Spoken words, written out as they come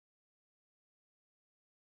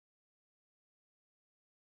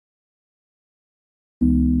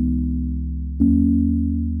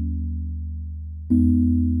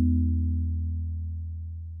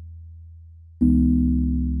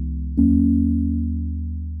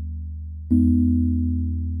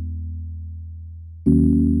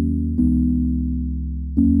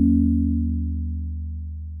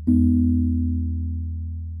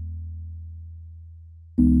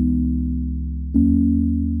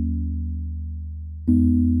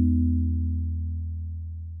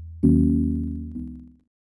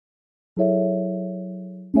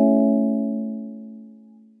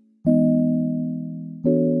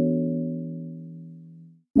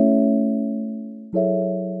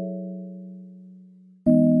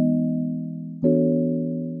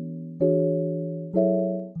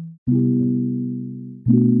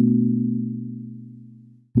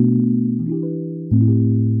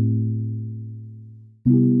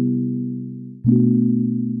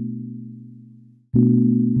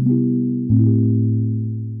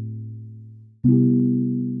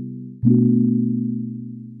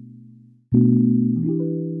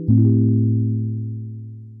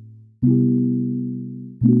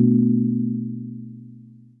What's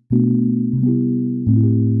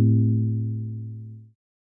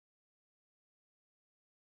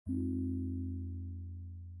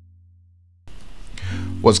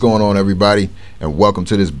going on, everybody, and welcome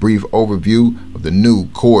to this brief overview of the new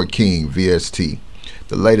Chord King VST,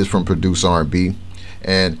 the latest from Produce R&B.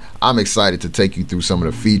 And I'm excited to take you through some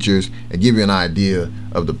of the features and give you an idea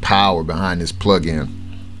of the power behind this plugin.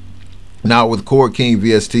 Now, with Chord King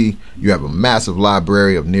VST, you have a massive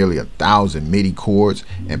library of nearly 1,000 MIDI chords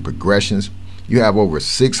and progressions. You have over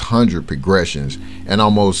 600 progressions and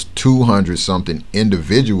almost 200 something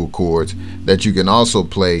individual chords that you can also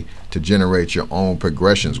play to generate your own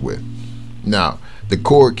progressions with. Now, the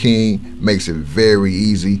Chord King makes it very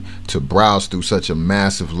easy to browse through such a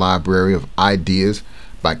massive library of ideas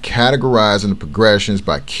by categorizing the progressions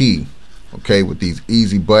by key, okay, with these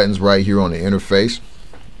easy buttons right here on the interface.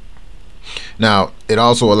 Now, it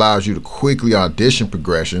also allows you to quickly audition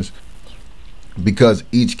progressions because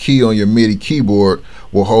each key on your MIDI keyboard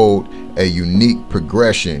will hold a unique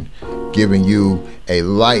progression, giving you a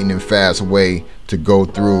lightning fast way to go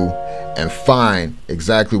through and find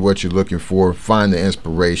exactly what you're looking for, find the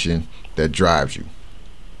inspiration that drives you.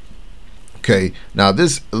 Okay, now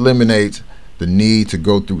this eliminates the need to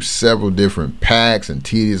go through several different packs and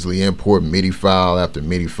tediously import MIDI file after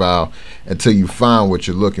MIDI file until you find what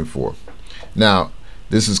you're looking for. Now,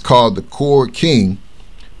 this is called the Chord King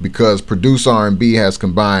because Produce R&B has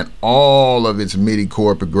combined all of its MIDI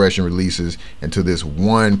chord progression releases into this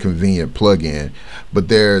one convenient plugin, but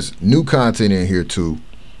there's new content in here too.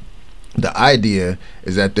 The idea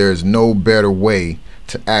is that there's no better way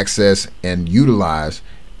to access and utilize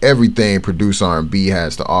everything Produce R&B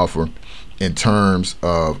has to offer in terms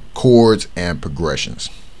of chords and progressions.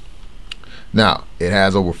 Now, it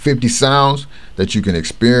has over 50 sounds that you can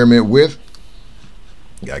experiment with.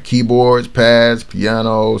 You got keyboards, pads,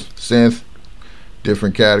 pianos, synth,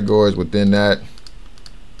 different categories within that.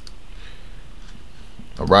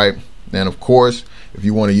 All right. And of course, if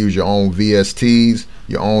you want to use your own VSTs,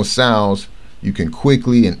 your own sounds, you can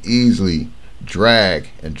quickly and easily drag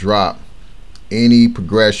and drop any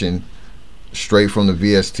progression straight from the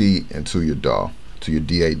VST into your DAW, to your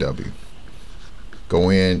DAW.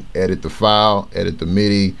 Go in, edit the file, edit the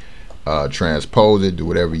MIDI, transpose it, do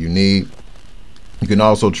whatever you need. You can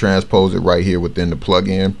also transpose it right here within the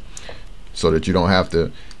plugin so that you don't have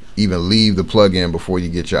to even leave the plugin before you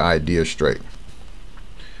get your idea straight.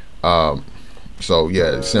 So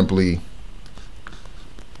yeah, simply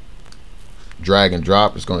drag and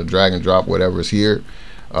drop. It's going to drag and drop whatever's here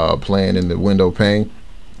playing in the window pane.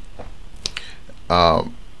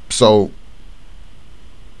 So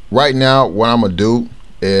right now what I'm going to do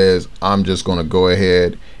is I'm just going to go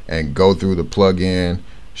ahead and go through the plugin,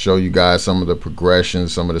 show you guys some of the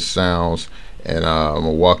progressions, some of the sounds, and I'm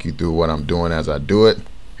gonna walk you through what I'm doing as I do it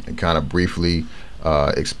and kind of briefly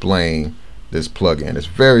explain this plugin. It's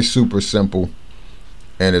very super simple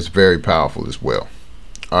and it's very powerful as well.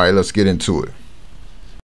 All right, let's get into it.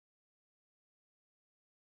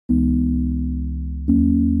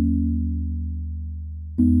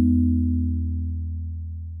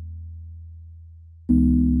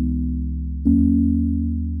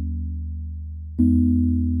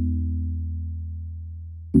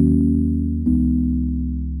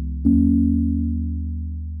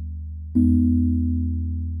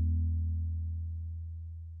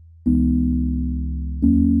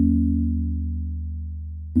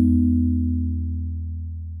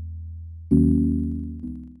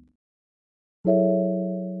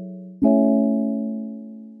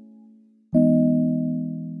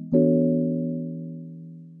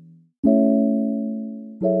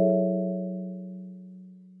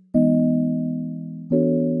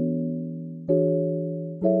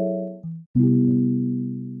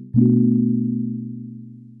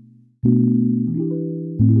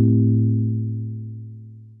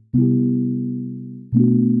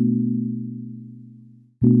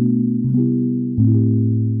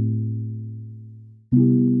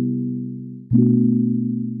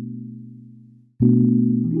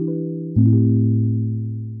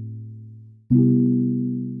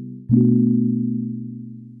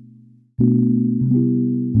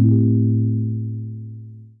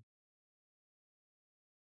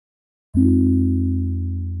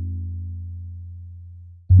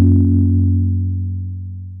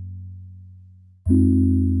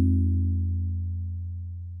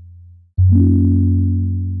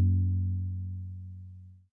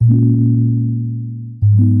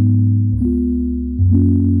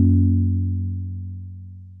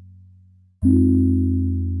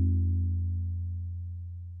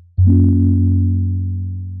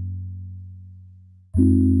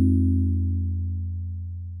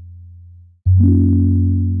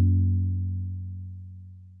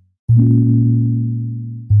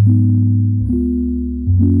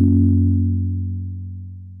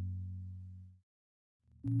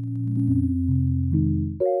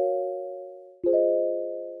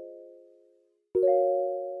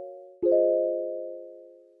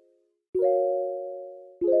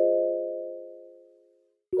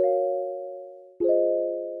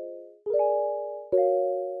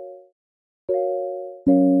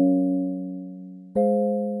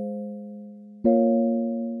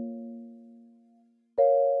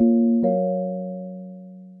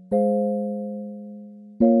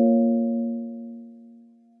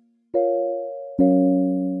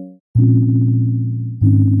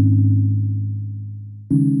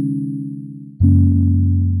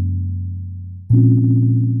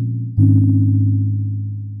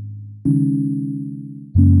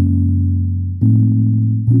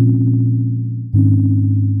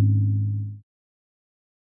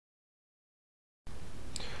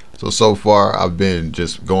 So far I've been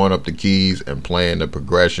just going up the keys and playing the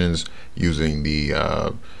progressions using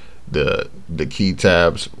the key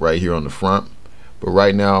tabs right here on the front. But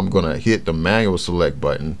right now I'm going to hit the manual select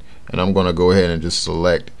button, and I'm going to go ahead and just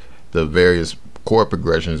select the various chord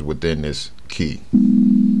progressions within this key.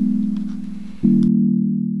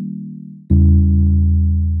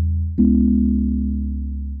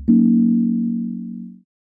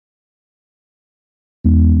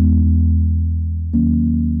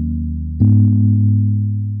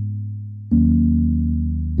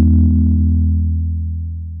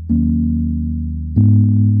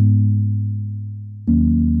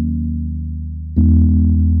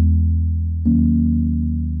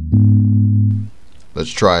 Let's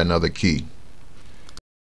try another key.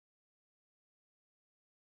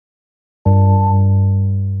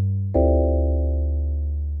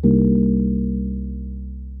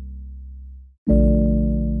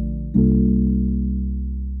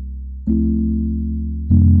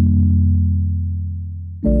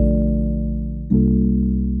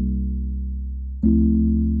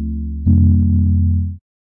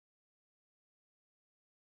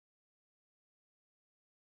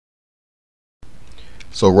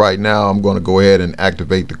 So right now I'm going to go ahead and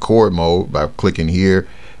activate the chord mode by clicking here,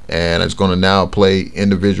 and it's going to now play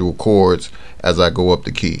individual chords as I go up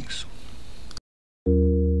the keys.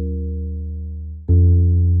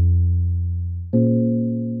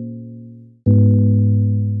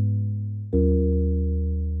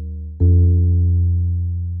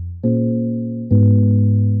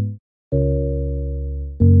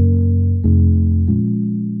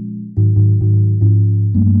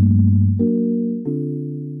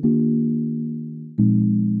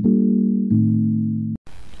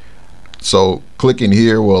 So clicking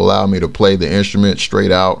here will allow me to play the instrument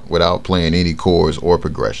straight out without playing any chords or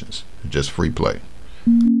progressions. Just free play.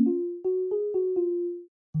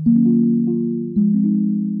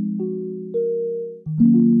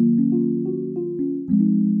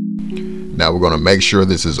 Now we're going to make sure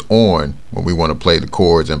this is on when we want to play the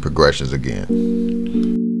chords and progressions again.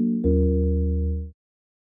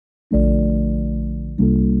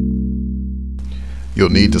 You'll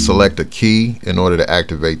need to select a key in order to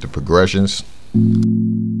activate the progressions.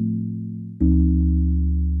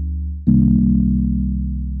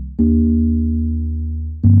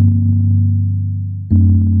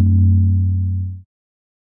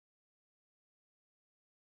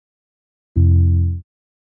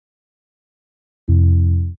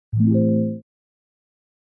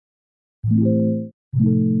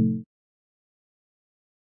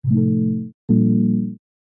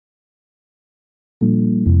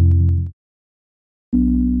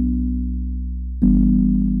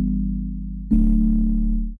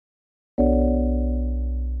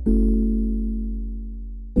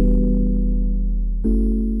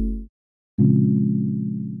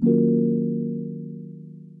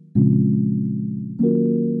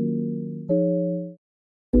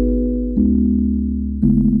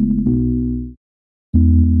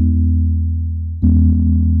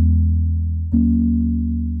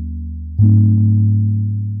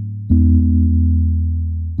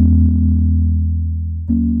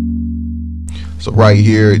 So right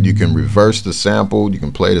here you can reverse the sample, you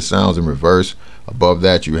can play the sounds in reverse. Above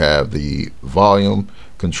that you have the volume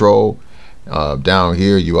control. Down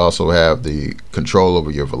here you also have the control over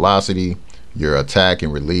your velocity, your attack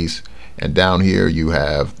and release, and down here you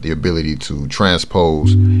have the ability to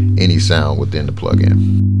transpose any sound within the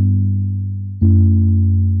plugin.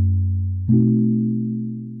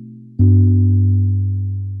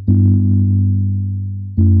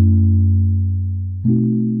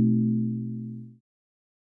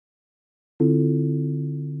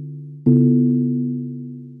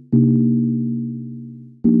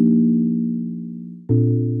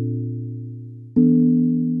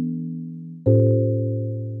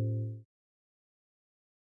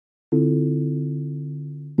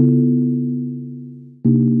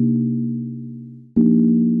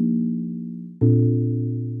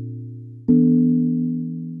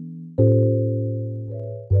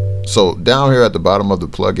 So down here at the bottom of the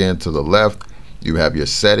plugin to the left, you have your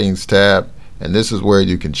settings tab, and this is where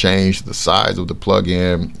you can change the size of the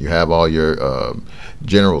plugin. You have all your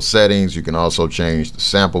general settings. You can also change the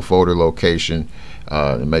sample folder location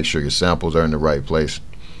and make sure your samples are in the right place.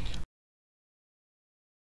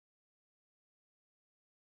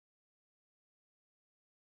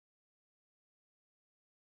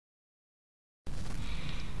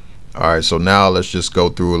 All right, so now let's just go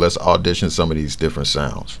through, let's audition some of these different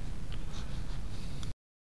sounds.